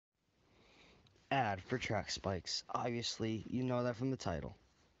Ad for track spikes. Obviously, you know that from the title.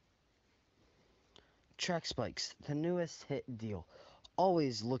 Track spikes, the newest hit deal.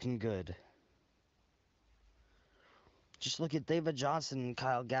 Always looking good. Just look at David Johnson and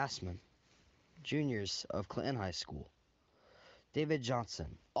Kyle Gassman, juniors of Clinton High School. David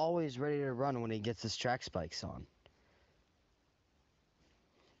Johnson, always ready to run when he gets his track spikes on.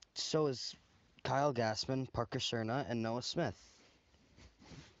 So is Kyle Gassman, Parker Cerna, and Noah Smith.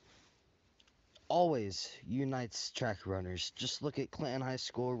 Always unites track runners. Just look at Clinton High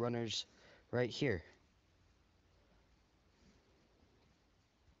School runners right here.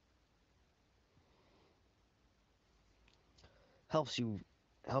 Helps you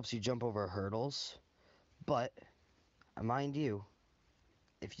jump over hurdles, but mind you,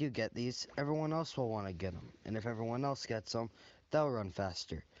 if you get these, everyone else will want to get them, and if everyone else gets them, they'll run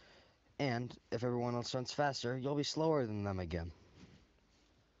faster. And if everyone else runs faster, you'll be slower than them again.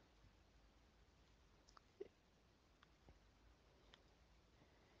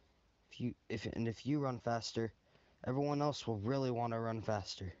 If you run faster, everyone else will really want to run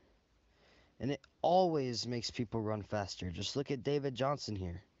faster. And it always makes people run faster. Just look at David Johnson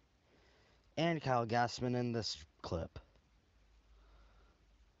here. And Kyle Gassman in this clip.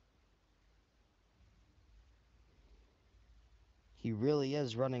 He really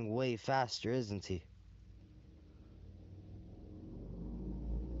is running way faster, isn't he?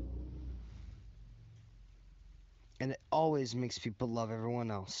 And it always makes people love everyone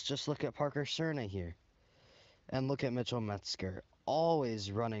else. Just look at Parker Cerna here. And look at Mitchell Metzger.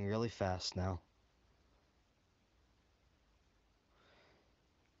 Always running really fast now.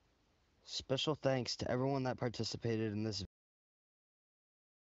 Special thanks to everyone that participated in this